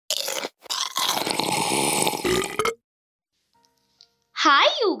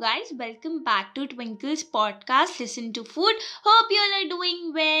you guys, welcome back to Twinkle's podcast Listen to Food. Hope you all are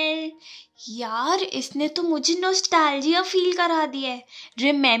doing well. यार इसने तो मुझे nostalgia feel करा दिया है.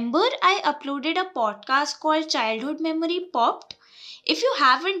 Remember I uploaded a podcast called Childhood Memory Popped? If you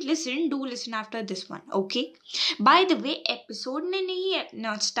haven't listened, do listen after this one, okay? By the way, episode ने नहीं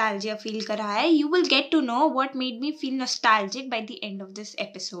nostalgia feel कराया है. You will get to know what made me feel nostalgic by the end of this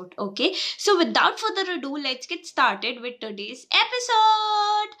episode, okay? So without further ado, let's get started with today's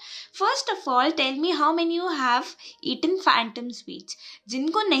episode. First of all, tell me how many you have eaten phantom sweets.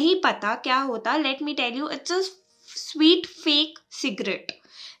 जिनको नहीं पता क्या होता, let me tell you, it's a sweet fake cigarette.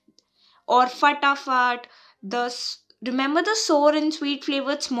 Or Fatafat, remember the sour and sweet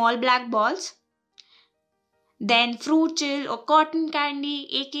flavored small black balls? Then fruit chill or cotton candy,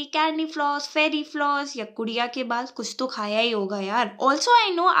 aka candy floss, fairy floss या कुड़िया के बाल कुछ तो खाया ही होगा यार. Also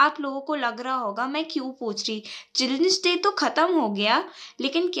I know आप लोगों को लग रहा होगा मैं क्यों पूछ रही. चिल्ड्रंस डे तो खत्म हो गया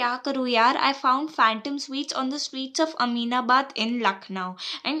लेकिन क्या करूँ यार. I found phantom sweets on the streets of Aminabad in Lucknow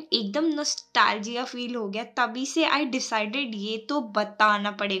and एकदम nostalgia feel हो गया. तभी से I decided ये तो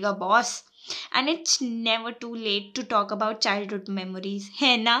बताना पड़ेगा boss. And it's never too late to talk about childhood memories,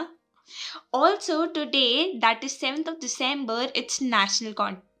 है ना? Also today, that is 7th of December, it's National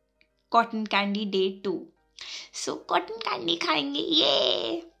Cotton Candy Day too. So cotton candy खाएंगे,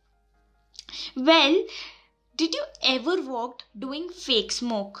 yay! Well, did you ever walk doing fake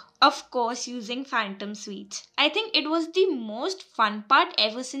smoke? Of course, using phantom sweets. I think it was the most fun part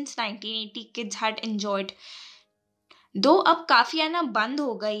ever since 1980 kids had enjoyed. दो अब काफी आना बंद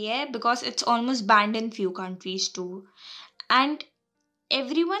हो गई है because it's almost banned in few countries too. And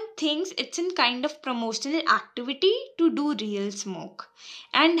everyone thinks it's a kind of promotional activity to do real smoke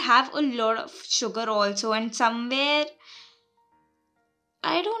and have a lot of sugar also. And somewhere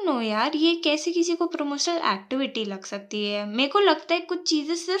I don't know यार ये कैसे किसी को promotional activity लग सकती है. मेरे को लगता है कुछ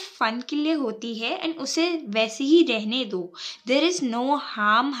चीज़ें सिर्फ fun के लिए होती है and उसे वैसे ही रहने दो. There is no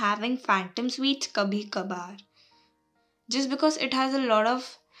harm having phantom sweets कभी कभार. Just because it has a lot of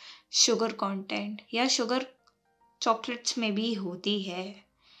sugar content या sugar chocolates में भी होती है.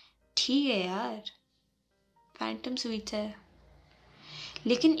 ठीक है यार फैंटम स्वीट्स है.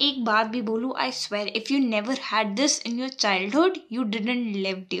 लेकिन एक बात भी बोलूँ, I swear if you never had this in your childhood, you didn't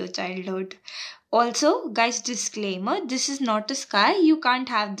live your childhood. Also, guys, disclaimer, this is not a sky. You can't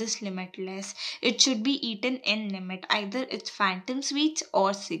have this limitless. It should be eaten in limit. Either it's phantom sweets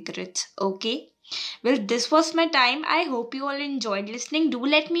or cigarettes, okay? Well, this was my time. I hope you all enjoyed listening. Do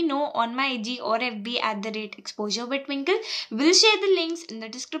let me know on my IG or FB at the rate exposure with Twinkle. We'll share the links in the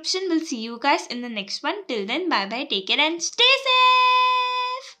description. We'll see you guys in the next one. Till then, bye bye, take care and stay safe.